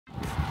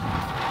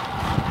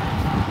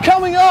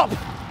Coming up,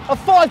 a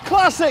 5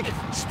 classic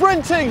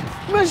sprinting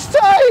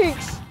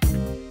mistakes.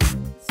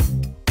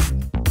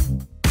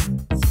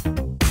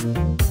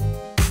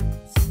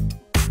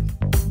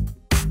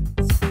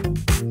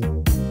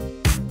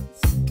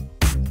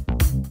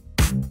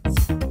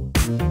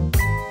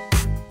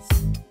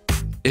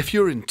 If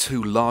you're in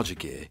too large a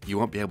gear, you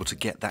won't be able to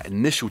get that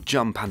initial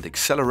jump and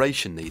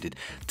acceleration needed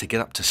to get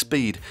up to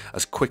speed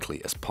as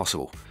quickly as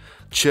possible.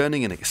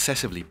 Churning an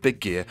excessively big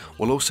gear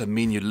will also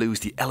mean you lose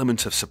the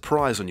element of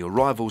surprise on your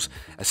rivals,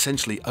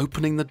 essentially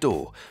opening the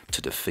door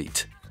to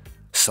defeat.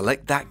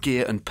 Select that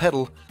gear and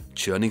pedal.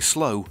 Churning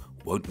slow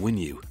won't win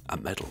you a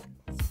medal.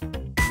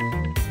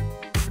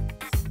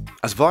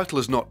 As vital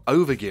as not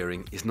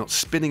overgearing is not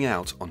spinning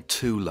out on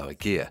too low a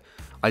gear.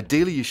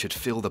 Ideally, you should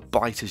feel the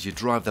bite as you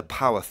drive the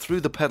power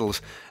through the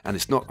pedals, and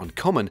it's not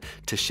uncommon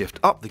to shift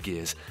up the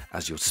gears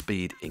as your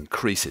speed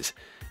increases.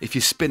 If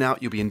you spin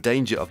out, you'll be in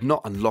danger of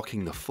not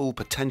unlocking the full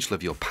potential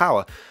of your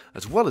power,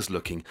 as well as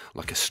looking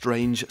like a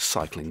strange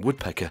cycling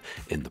woodpecker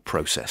in the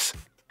process.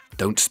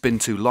 Don't spin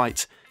too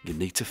light, you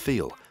need to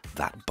feel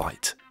that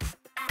bite.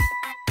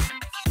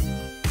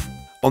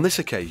 On this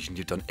occasion,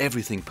 you've done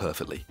everything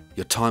perfectly.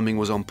 Your timing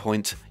was on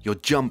point, your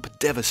jump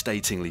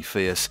devastatingly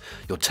fierce,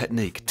 your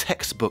technique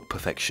textbook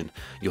perfection,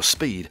 your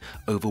speed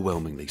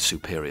overwhelmingly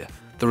superior.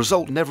 The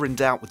result never in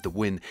doubt with the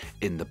win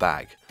in the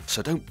bag.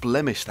 So don't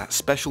blemish that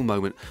special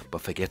moment by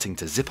forgetting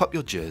to zip up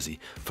your jersey,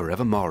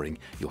 forever marring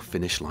your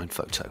finish line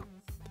photo.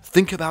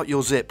 Think about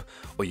your zip,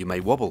 or you may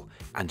wobble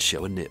and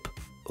show a nip.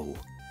 Ooh.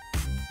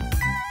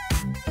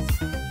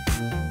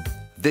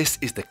 This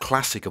is the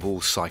classic of all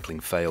cycling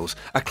fails,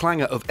 a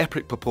clanger of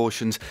epic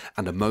proportions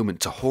and a moment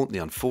to haunt the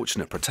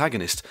unfortunate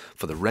protagonist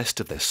for the rest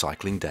of their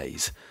cycling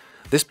days.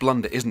 This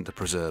blunder isn't the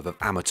preserve of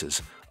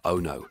amateurs. Oh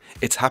no,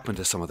 it's happened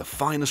to some of the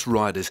finest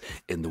riders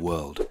in the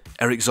world.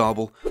 Eric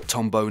Zabel,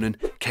 Tom Bonen,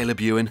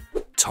 Caleb Ewan,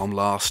 Tom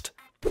Last.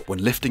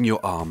 When lifting your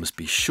arms,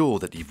 be sure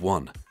that you've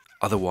won.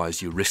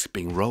 Otherwise you risk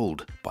being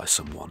rolled by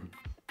someone.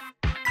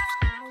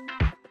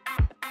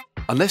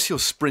 Unless you're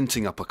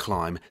sprinting up a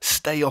climb,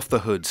 stay off the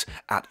hoods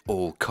at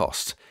all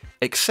costs.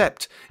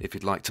 Except if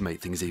you'd like to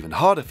make things even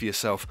harder for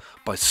yourself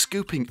by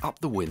scooping up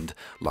the wind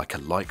like a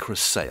lycra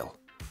sail.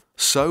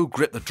 So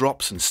grip the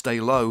drops and stay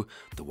low.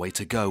 The way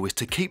to go is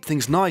to keep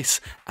things nice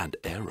and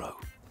aero.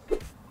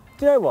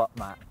 Do you know what,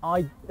 Matt?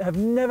 I have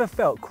never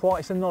felt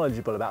quite so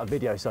knowledgeable about a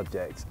video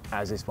subject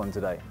as this one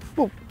today.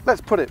 Well,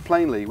 let's put it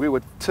plainly, we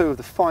were two of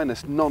the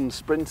finest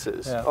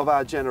non-sprinters of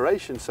our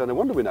generation, so no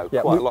wonder we know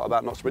quite a lot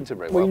about not sprinting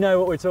very well. We know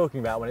what we're talking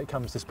about when it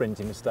comes to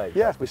sprinting mistakes.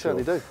 Yeah, we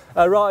certainly do.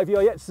 Right, if you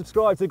are yet to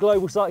subscribe to the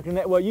Global Cycling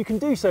Network, you can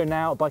do so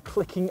now by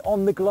clicking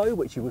on the glow,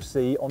 which you will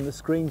see on the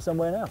screen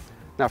somewhere now.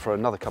 Now for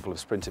another couple of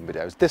sprinting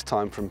videos, this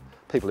time from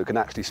people who can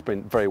actually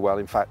sprint very well,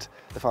 in fact,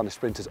 the finest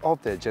sprinters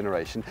of their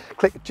generation.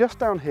 Click just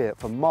down here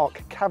for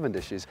Mark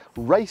Cavendish's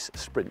race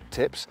sprint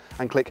tips,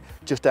 and click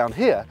just down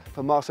here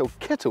for Marcel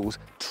Kittle's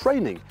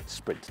training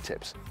sprint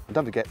tips. And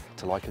don't forget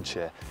to like and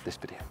share this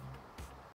video.